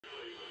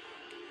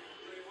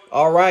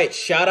All right,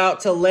 shout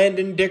out to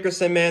Landon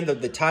Dickerson, man.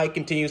 The Tide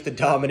continues to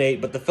dominate,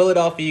 but the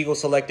Philadelphia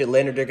Eagles selected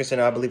Landon Dickerson,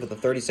 I believe, with the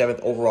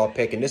 37th overall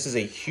pick, and this is a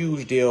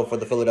huge deal for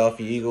the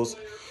Philadelphia Eagles.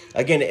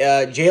 Again,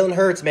 Jalen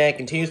Hurts, man,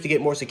 continues to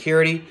get more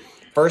security.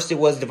 First, it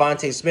was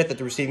Devontae Smith at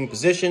the receiving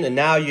position, and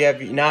now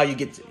you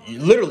get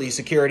literally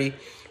security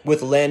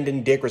with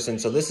Landon Dickerson.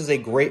 So this is a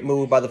great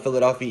move by the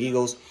Philadelphia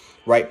Eagles,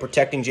 right?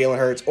 Protecting Jalen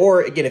Hurts,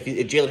 or again, if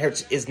Jalen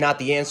Hurts is not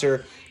the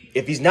answer.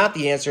 If he's not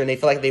the answer and they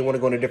feel like they want to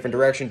go in a different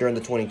direction during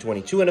the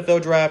 2022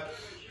 NFL draft,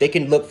 they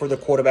can look for the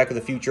quarterback of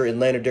the future, and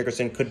Landon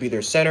Dickerson could be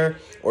their center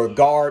or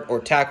guard or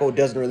tackle. It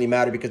doesn't really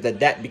matter because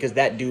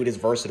that dude is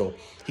versatile.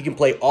 He can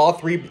play all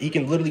three. He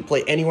can literally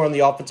play anywhere on the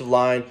offensive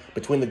line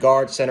between the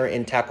guard, center,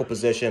 and tackle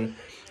position.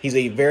 He's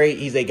a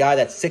guy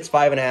that's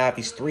 6'5.5".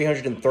 He's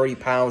 330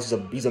 pounds.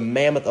 He's a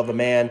mammoth of a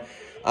man.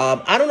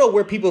 I don't know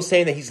where people are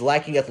saying that he's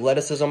lacking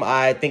athleticism.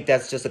 I think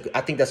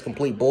that's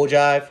complete bull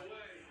jive.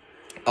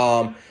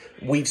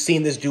 We've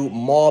seen this dude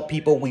maul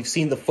people. We've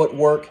seen the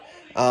footwork.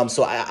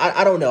 So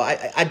I don't know.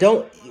 I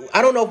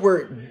don't know if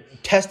we're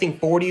testing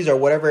 40s or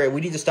whatever.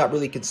 We need to stop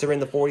really considering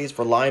the 40s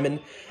for linemen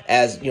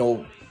as,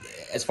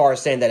 as far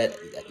as saying that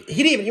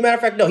he didn't even, matter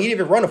of fact, no, he didn't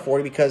even run a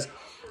 40 because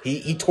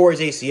he tore his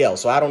ACL.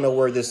 So I don't know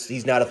where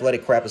he's not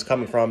athletic crap is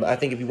coming from. I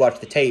think if you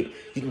watch the tape,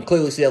 you can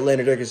clearly see that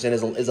Landon Dickerson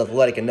is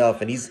athletic enough,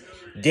 and he's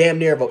damn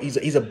near,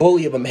 he's a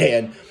bully of a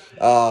man.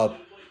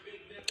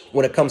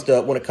 When it comes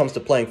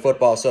to playing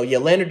football. So yeah,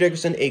 Landon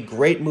Dickerson, a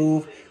great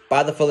move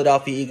by the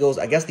Philadelphia Eagles.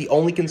 I guess the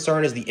only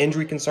concern is the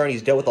injury concern.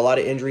 He's dealt with a lot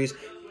of injuries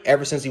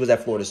ever since he was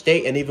at Florida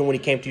State and even when he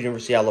came to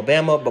University of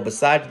Alabama. But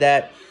besides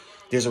that,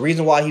 there's a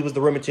reason why he was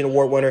the Remington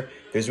Award winner.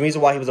 There's a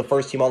reason why he was a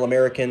first-team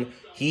All-American.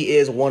 He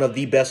is one of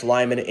the best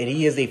linemen, and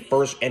he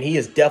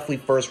is definitely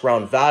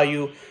first-round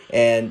value.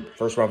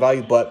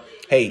 But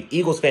hey,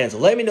 Eagles fans,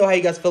 let me know how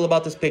you guys feel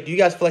about this pick. Do you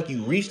guys feel like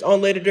you reached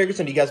on Landon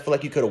Dickerson? Do you guys feel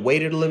like you could have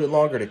waited a little bit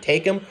longer to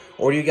take him,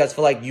 or do you guys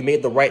feel like you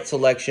made the right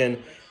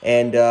selection?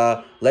 And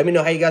let me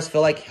know how you guys feel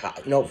like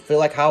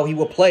how he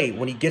will play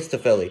when he gets to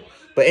Philly.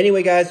 But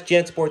anyway, guys,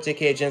 Gent Sports,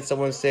 aka Gent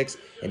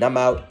 716, and I'm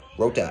out.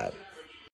 Roll Tide.